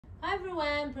Hi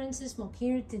everyone, Princess Mock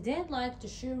here. Today I'd like to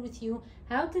share with you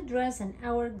how to dress an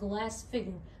hourglass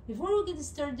figure. Before we get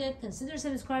started, consider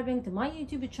subscribing to my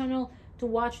YouTube channel to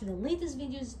watch the latest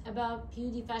videos about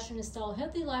beauty, fashion style,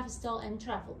 healthy lifestyle, and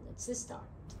travel. Let's start.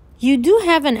 You do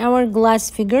have an hourglass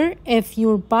figure if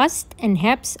your bust and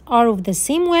hips are of the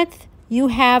same width, you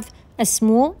have a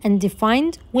small and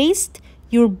defined waist,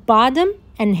 your bottom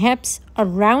and hips are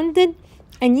rounded,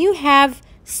 and you have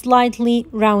slightly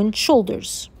round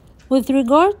shoulders. With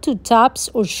regard to tops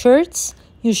or shirts,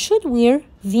 you should wear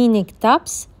V-neck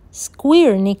tops,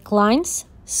 square necklines,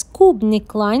 scoop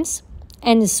necklines,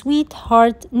 and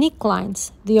sweetheart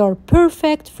necklines. They are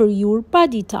perfect for your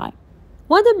body type.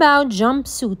 What about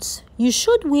jumpsuits? You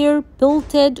should wear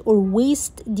belted or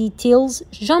waist details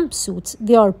jumpsuits.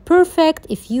 They are perfect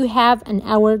if you have an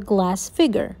hourglass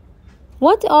figure.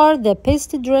 What are the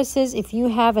best dresses if you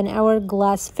have an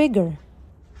hourglass figure?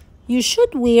 You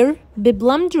should wear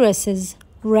peplum dresses,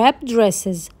 wrap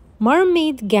dresses,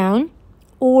 mermaid gown,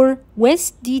 or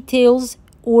waist details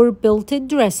or belted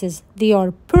dresses. They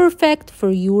are perfect for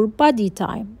your body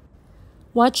type.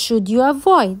 What should you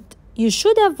avoid? You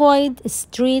should avoid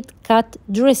straight cut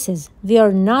dresses. They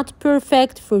are not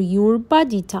perfect for your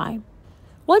body type.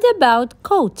 What about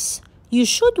coats? You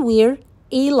should wear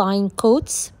A-line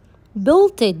coats,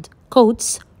 belted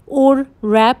coats, or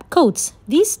wrap coats.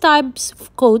 These types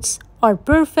of coats are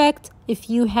perfect if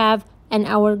you have an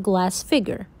hourglass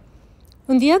figure.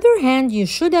 On the other hand, you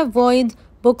should avoid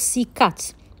boxy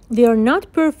cuts. They are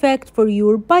not perfect for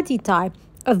your body type.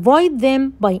 Avoid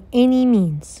them by any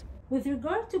means. With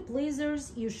regard to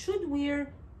blazers, you should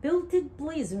wear belted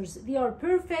blazers. They are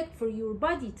perfect for your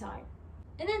body type.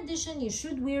 In addition, you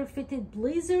should wear fitted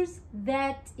blazers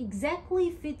that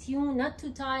exactly fit you, not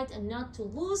too tight and not too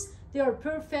loose. They are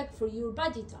perfect for your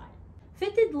body type.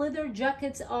 Fitted leather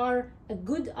jackets are a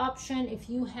good option if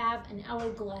you have an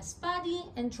hourglass body,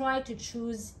 and try to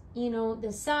choose,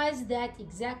 the size that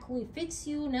exactly fits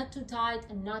you, not too tight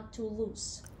and not too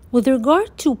loose. With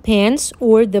regard to pants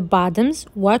or the bottoms,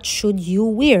 what should you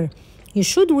wear? You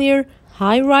should wear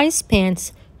high-rise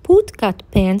pants, boot-cut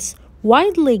pants,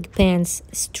 wide leg pants,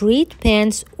 straight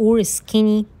pants, or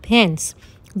skinny pants.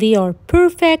 They are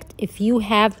perfect if you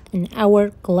have an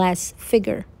hourglass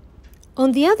figure.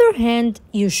 On the other hand,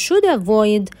 you should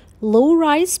avoid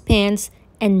low-rise pants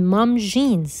and mom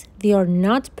jeans. They are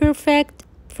not perfect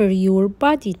for your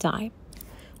body type.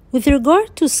 With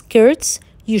regard to skirts,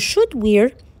 you should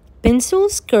wear pencil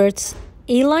skirts,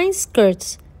 A-line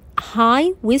skirts,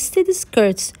 high-waisted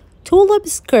skirts, tulip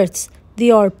skirts.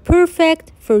 They are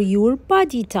perfect for your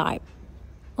body type.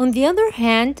 On the other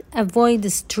hand, avoid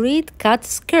straight-cut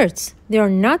skirts. They are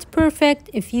not perfect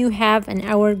if you have an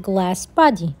hourglass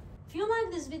body. If you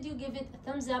like this video, give it a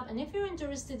thumbs up, and if you're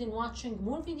interested in watching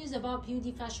more videos about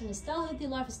beauty, fashion, style, healthy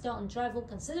lifestyle, and travel,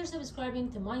 consider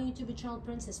subscribing to my YouTube channel,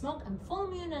 Princess Mock, and follow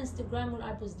me on Instagram where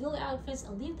I post daily outfits.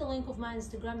 I'll leave the link of my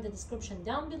Instagram in the description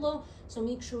down below, so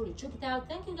make sure you check it out.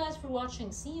 Thank you guys for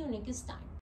watching. See you next time.